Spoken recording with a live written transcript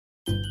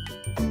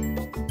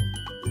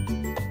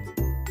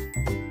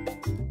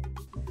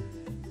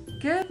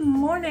Good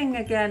morning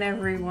again,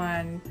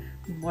 everyone.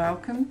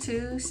 Welcome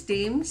to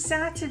STEAM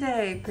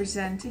Saturday,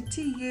 presented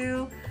to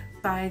you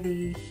by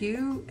the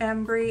Hugh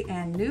Embry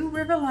and New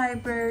River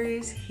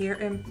Libraries here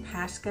in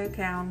Pasco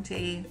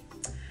County.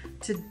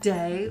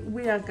 Today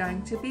we are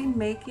going to be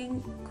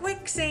making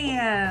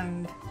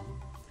quicksand,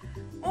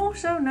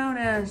 also known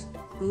as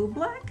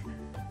Oobleck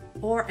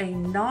or a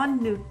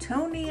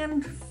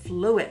non-Newtonian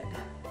fluid.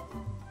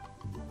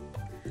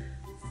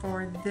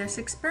 For this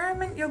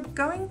experiment, you're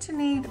going to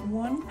need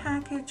 1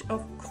 package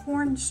of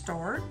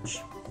cornstarch,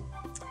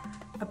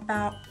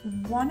 about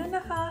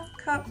 1.5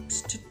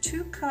 cups to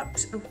 2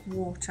 cups of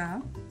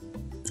water,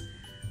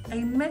 a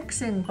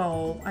mixing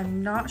bowl.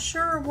 I'm not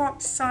sure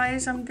what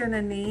size I'm going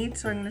to need,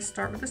 so I'm going to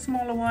start with a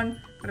smaller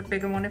one, got a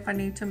bigger one if I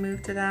need to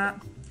move to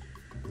that.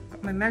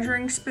 Got my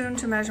measuring spoon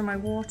to measure my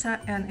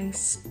water and a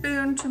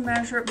spoon to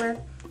measure it with.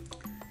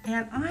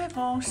 And I've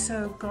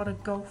also got a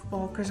golf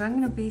ball because I'm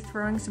going to be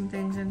throwing some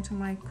things into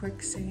my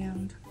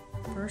quicksand.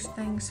 First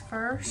things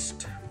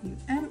first, you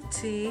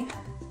empty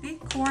the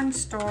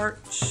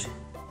cornstarch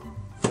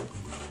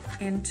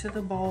into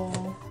the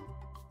bowl.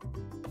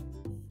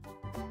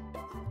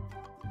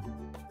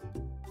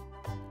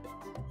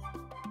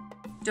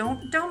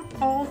 Don't dump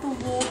all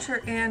the water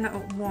in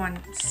at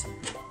once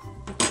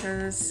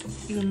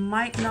because you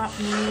might not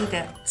need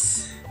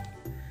it.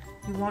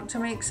 You want to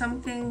make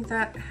something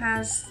that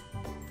has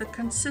the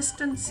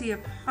consistency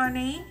of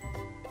honey.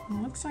 It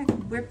looks like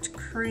whipped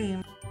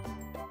cream.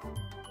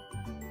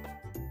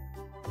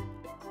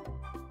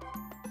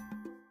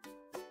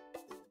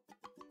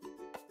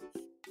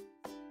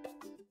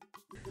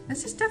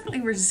 This is definitely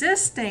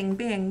resisting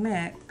being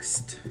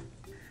mixed.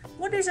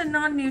 What is a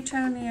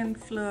non-Newtonian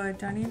fluid?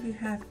 Do any of you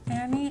have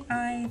any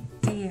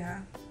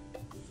idea?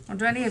 Or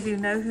do any of you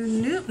know who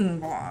Newton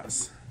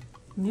was?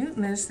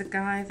 Newton is the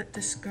guy that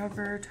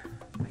discovered,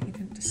 well, he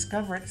didn't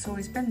discover it, it's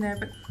always been there,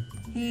 but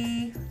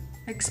he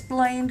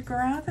explained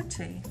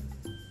gravity.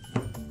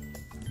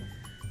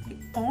 He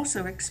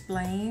also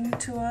explained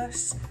to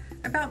us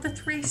about the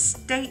 3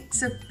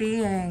 states of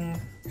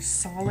being: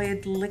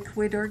 solid,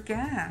 liquid, or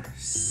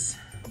gas.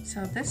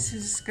 So this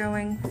is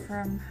going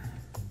from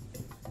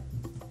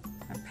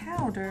a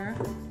powder,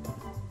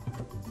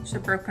 so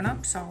broken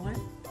up solid,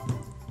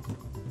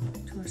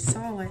 to a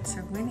solid,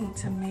 so we need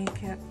to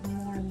make it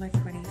more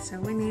liquidy, so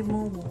we need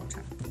more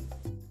water.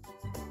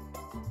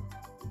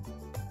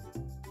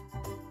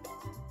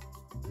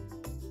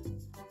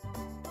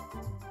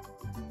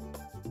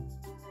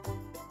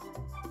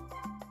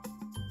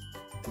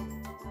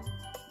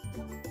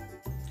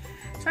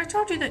 So I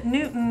told you that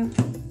Newton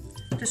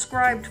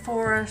described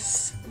for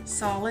us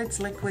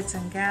solids, liquids,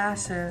 and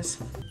gases.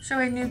 So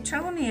a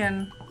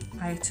Newtonian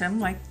item,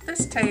 like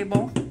this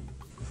table,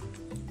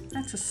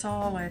 that's a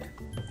solid.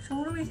 So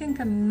what do we think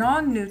a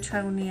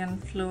non-Newtonian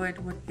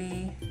fluid would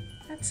be?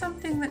 That's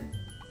something that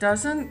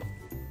doesn't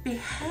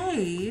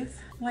behave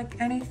like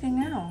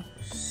anything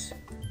else.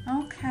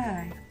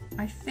 Okay,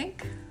 I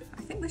think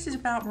this is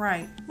about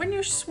right. When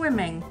you're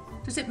swimming,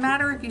 does it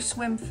matter if you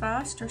swim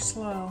fast or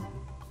slow?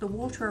 The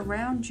water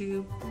around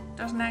you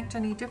doesn't act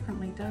any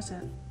differently, does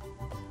it?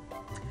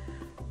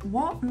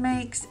 What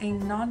makes a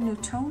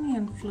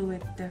non-Newtonian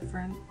fluid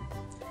different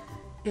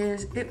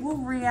is it will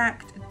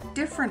react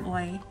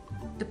differently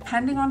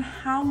depending on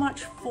how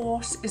much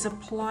force is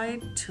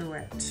applied to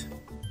it.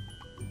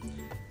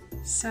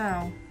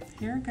 So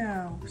here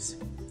goes.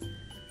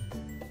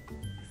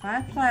 If I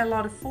apply a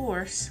lot of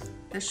force,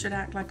 this should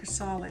act like a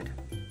solid.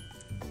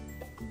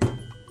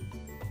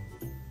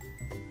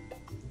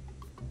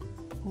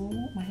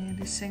 Oh, my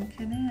hand is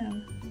sinking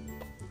in.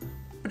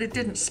 But it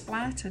didn't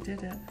splatter,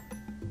 did it?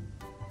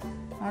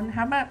 And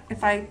how about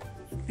if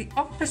the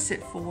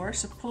opposite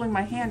force of pulling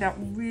my hand out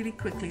really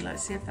quickly?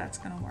 Let's see if that's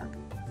going to work.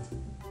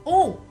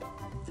 Oh!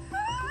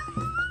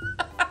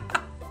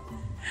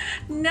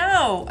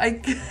 No, I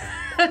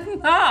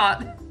could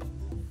not.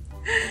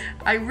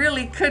 I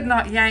really could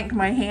not yank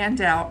my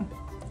hand out.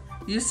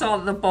 You saw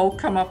the bowl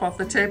come up off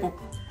the table.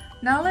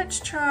 Now let's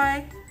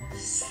try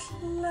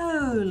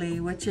slowly,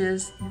 which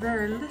is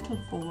very little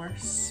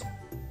force.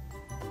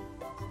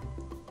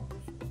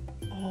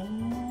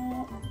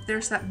 Oh,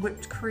 there's that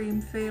whipped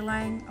cream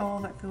feeling.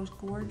 Oh, that feels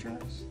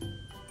gorgeous.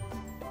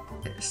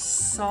 It's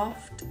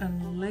soft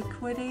and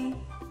liquidy.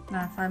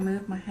 Now if I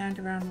move my hand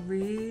around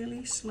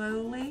really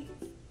slowly,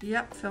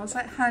 yep, feels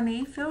like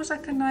honey, feels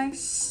like a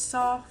nice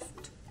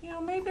soft, you know,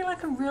 maybe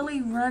like a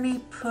really runny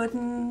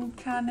pudding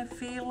kind of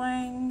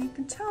feeling. You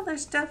can tell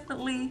there's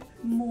definitely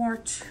more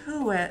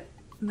to it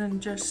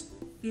than just,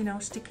 you know,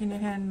 sticking your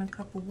hand in a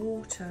cup of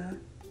water.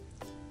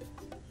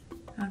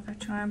 Now if I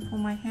try and pull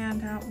my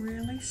hand out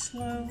really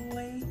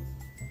slowly,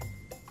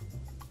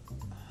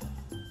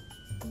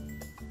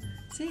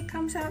 see, it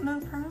comes out no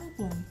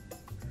problem.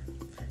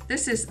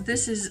 This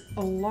is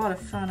a lot of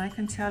fun, I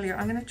can tell you.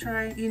 I'm gonna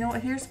try, you know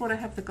what, here's what I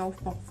have the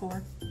golf ball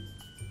for.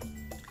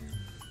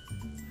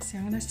 See,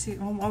 I'm gonna see,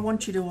 oh, I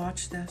want you to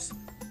watch this.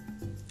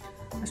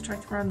 Let's try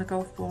throwing the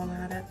golf ball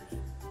at it.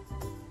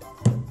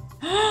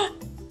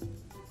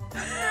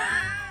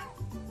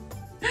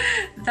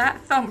 That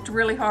thumped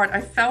really hard. I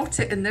felt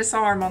it in this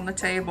arm on the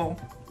table.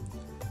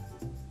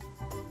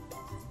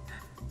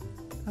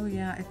 Oh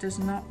yeah, it does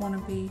not want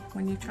to be,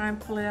 when you try and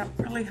pull it up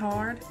really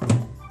hard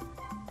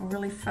or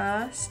really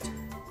fast,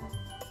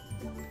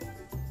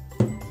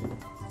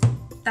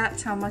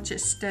 that's how much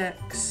it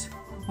sticks.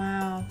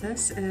 Wow,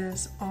 this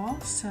is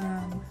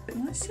awesome.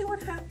 Let's see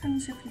what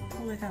happens if you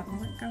pull it up.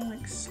 Will it go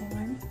like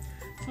slime?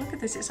 So look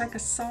at this, it's like a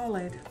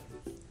solid.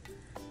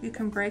 You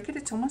can break it,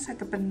 it's almost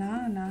like a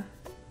banana.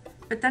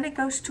 But then it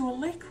goes to a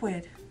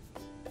liquid.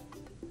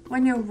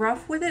 When you're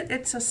rough with it,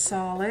 it's a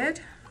solid.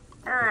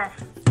 Ugh.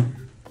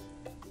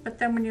 But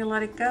then when you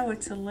let it go,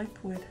 it's a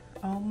liquid.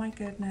 Oh my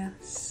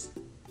goodness.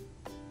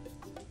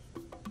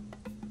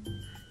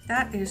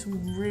 That is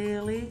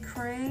really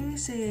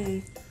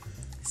crazy.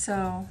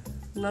 So,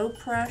 low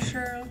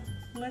pressure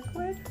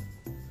liquid,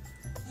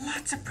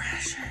 lots of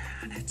pressure,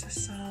 and it's a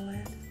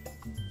solid.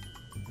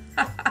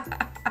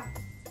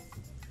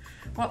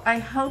 Well, I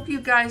hope you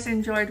guys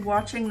enjoyed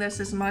watching this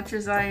as much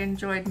as I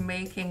enjoyed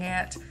making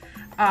it.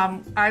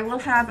 I will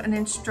have an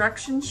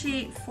instruction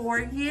sheet for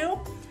you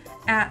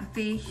at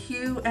the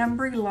Hugh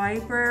Embry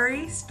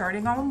Library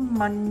starting on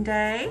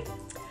Monday,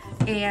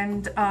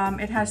 and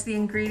it has the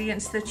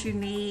ingredients that you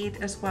need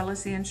as well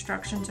as the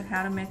instructions of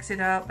how to mix it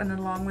up, and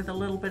along with a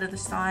little bit of the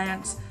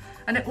science.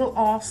 And it will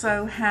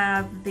also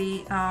have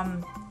the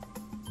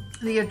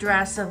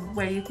address of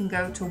where you can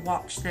go to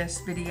watch this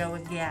video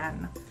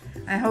again.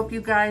 I hope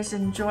you guys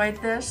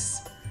enjoyed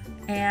this,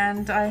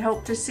 and I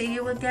hope to see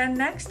you again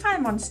next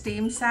time on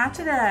Steam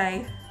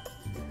Saturday.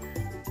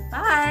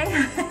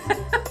 Bye!